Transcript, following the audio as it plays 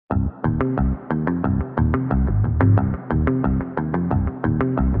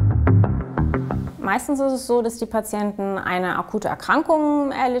Meistens ist es so, dass die Patienten eine akute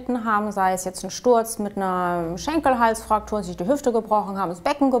Erkrankung erlitten haben, sei es jetzt ein Sturz mit einer Schenkelhalsfraktur, sich die Hüfte gebrochen haben, das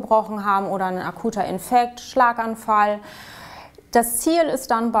Becken gebrochen haben oder ein akuter Infekt, Schlaganfall. Das Ziel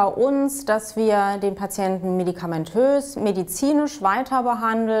ist dann bei uns, dass wir den Patienten medikamentös, medizinisch weiter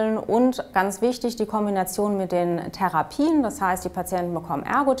behandeln und ganz wichtig die Kombination mit den Therapien. Das heißt, die Patienten bekommen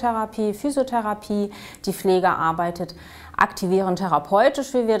Ergotherapie, Physiotherapie, die Pflege arbeitet aktivierend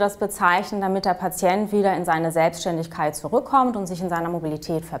therapeutisch, wie wir das bezeichnen, damit der Patient wieder in seine Selbstständigkeit zurückkommt und sich in seiner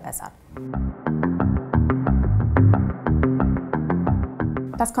Mobilität verbessert.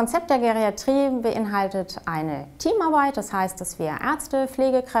 Das Konzept der Geriatrie beinhaltet eine Teamarbeit, das heißt, dass wir Ärzte,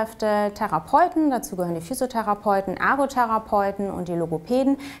 Pflegekräfte, Therapeuten, dazu gehören die Physiotherapeuten, Ergotherapeuten und die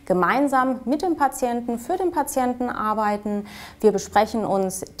Logopäden, gemeinsam mit dem Patienten, für den Patienten arbeiten. Wir besprechen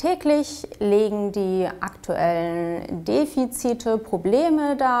uns täglich, legen die aktuellen Defizite,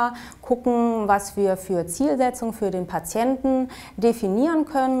 Probleme dar, gucken, was wir für Zielsetzungen für den Patienten definieren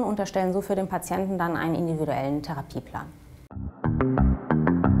können und erstellen so für den Patienten dann einen individuellen Therapieplan.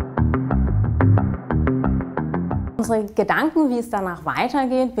 Unsere Gedanken, wie es danach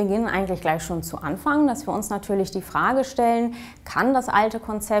weitergeht, beginnen eigentlich gleich schon zu Anfang, dass wir uns natürlich die Frage stellen, kann das alte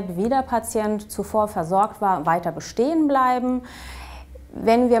Konzept, wie der Patient zuvor versorgt war, weiter bestehen bleiben?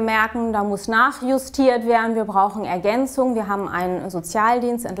 Wenn wir merken, da muss nachjustiert werden, wir brauchen Ergänzung, wir haben einen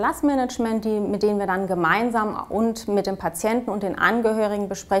Sozialdienst, Entlassmanagement, mit denen wir dann gemeinsam und mit dem Patienten und den Angehörigen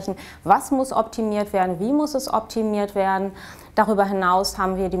besprechen, was muss optimiert werden, wie muss es optimiert werden. Darüber hinaus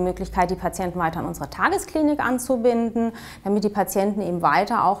haben wir die Möglichkeit, die Patienten weiter an unsere Tagesklinik anzubinden, damit die Patienten eben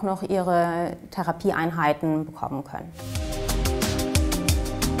weiter auch noch ihre Therapieeinheiten bekommen können.